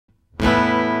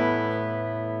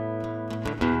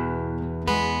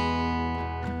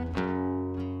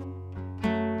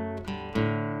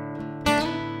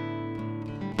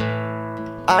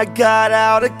I got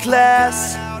out of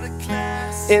class,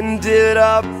 ended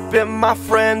up in my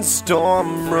friend's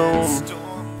dorm room.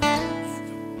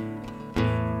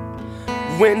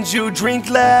 When'd you drink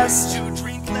last?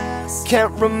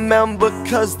 Can't remember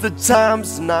 'cause the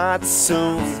time's not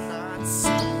soon.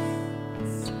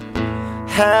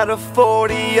 Had a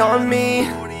 40 on me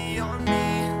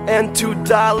and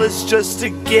 $2 just to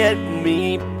get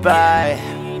me by.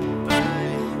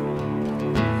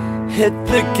 Hit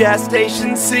the gas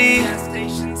station, see,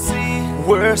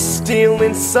 we're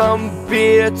stealing some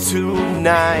beer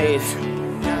tonight.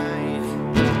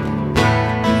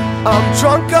 I'm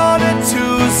drunk on a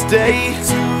Tuesday,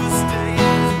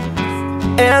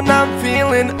 and I'm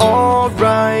feeling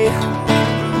alright.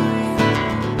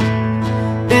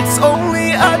 It's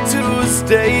only a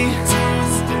Tuesday,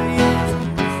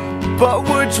 but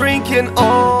we're drinking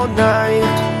all night.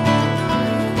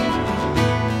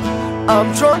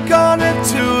 I'm drunk on a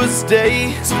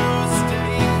Tuesday,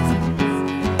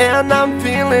 and I'm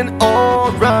feeling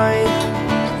alright.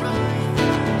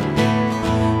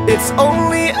 It's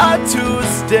only a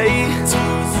Tuesday,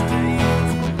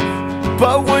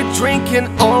 but we're drinking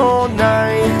all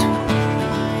night.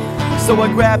 So I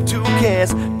grabbed 2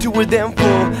 cans, 2 of them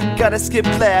full. Gotta skip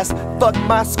class, fuck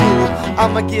my school.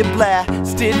 I'ma get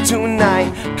blasted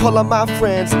tonight. Call up my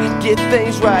friends, get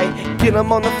things right. Get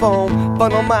them on the phone,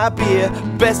 fun on my beer.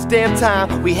 Best damn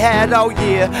time we had all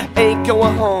year. Ain't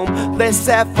going home, let's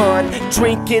have fun.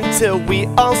 Drinking till we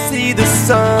all see the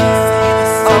sun.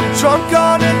 I'm drunk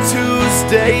on a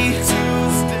Tuesday,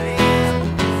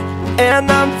 and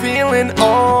I'm feeling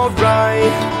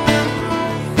alright.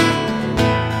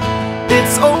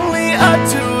 It's only a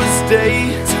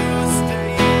Tuesday,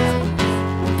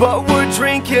 but we're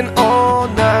drinking all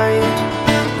night.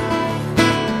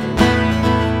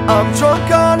 I'm drunk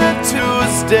on a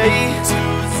Tuesday,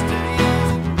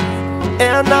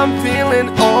 and I'm feeling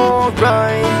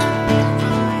alright.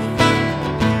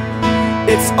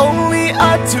 It's only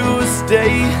a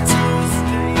Tuesday,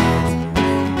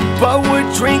 but we're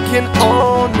drinking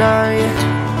all night.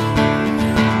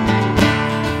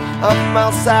 I'm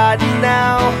outside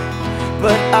now,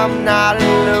 but I'm not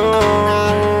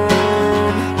alone.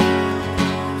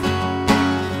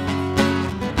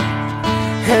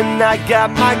 And I got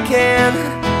my can,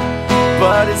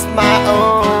 but it's my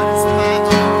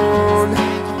own.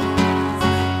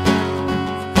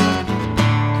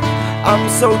 I'm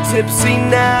so tipsy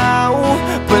now,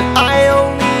 but I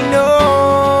only know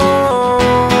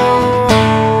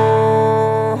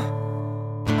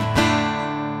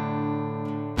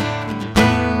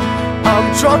I'm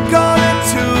drunk on a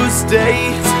Tuesday,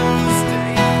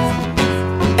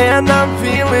 and I'm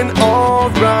feeling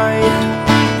alright.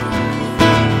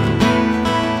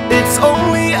 It's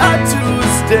only a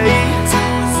Tuesday,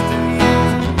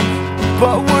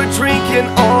 but we're drinking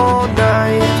all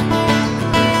night.